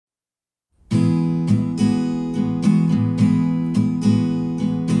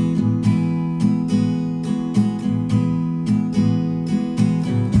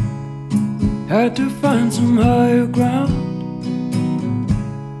Tried to find some higher ground,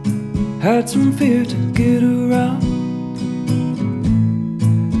 had some fear to get around.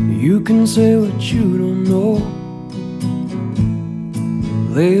 You can say what you don't know,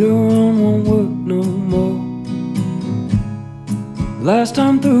 later on won't work no more. Last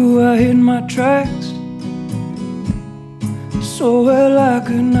time through I hit my tracks, so well I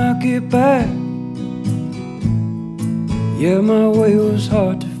could not get back. Yeah, my way was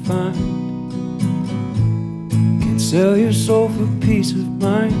hard to find. Can't sell your soul for peace of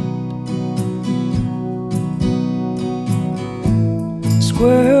mind.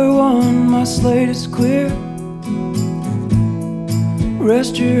 Square one, my slate is clear.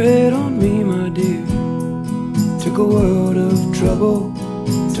 Rest your head on me, my dear. Took a world of trouble,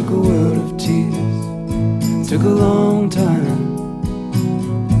 took a world of tears, took a long time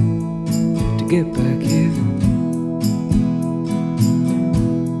to get back here.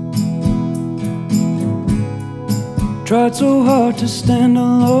 Tried so hard to stand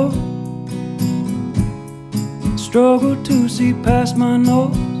alone, struggled to see past my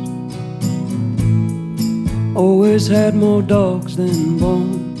nose. Always had more dogs than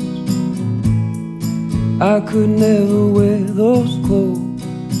bones. I could never wear those clothes.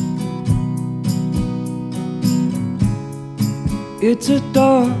 It's a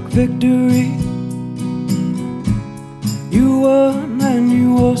dark victory. You won and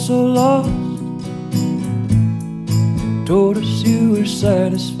you also lost. Told us you were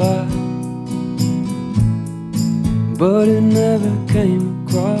satisfied, but it never came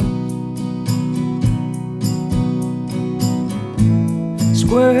across.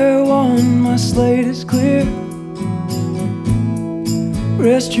 Square one, my slate is clear.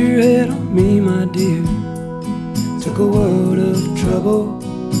 Rest your head on me, my dear. Took a world of trouble,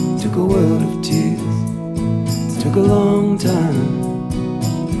 took a world of tears, took a long time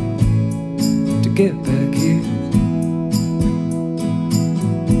to get back here.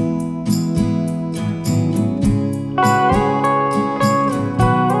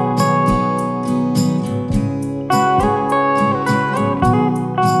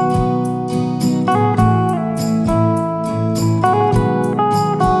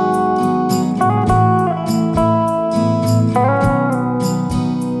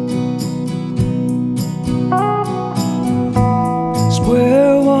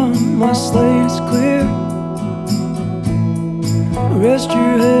 Square one, my slate is clear. Rest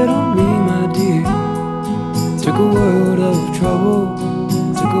your head on me, my dear. Took a world of trouble,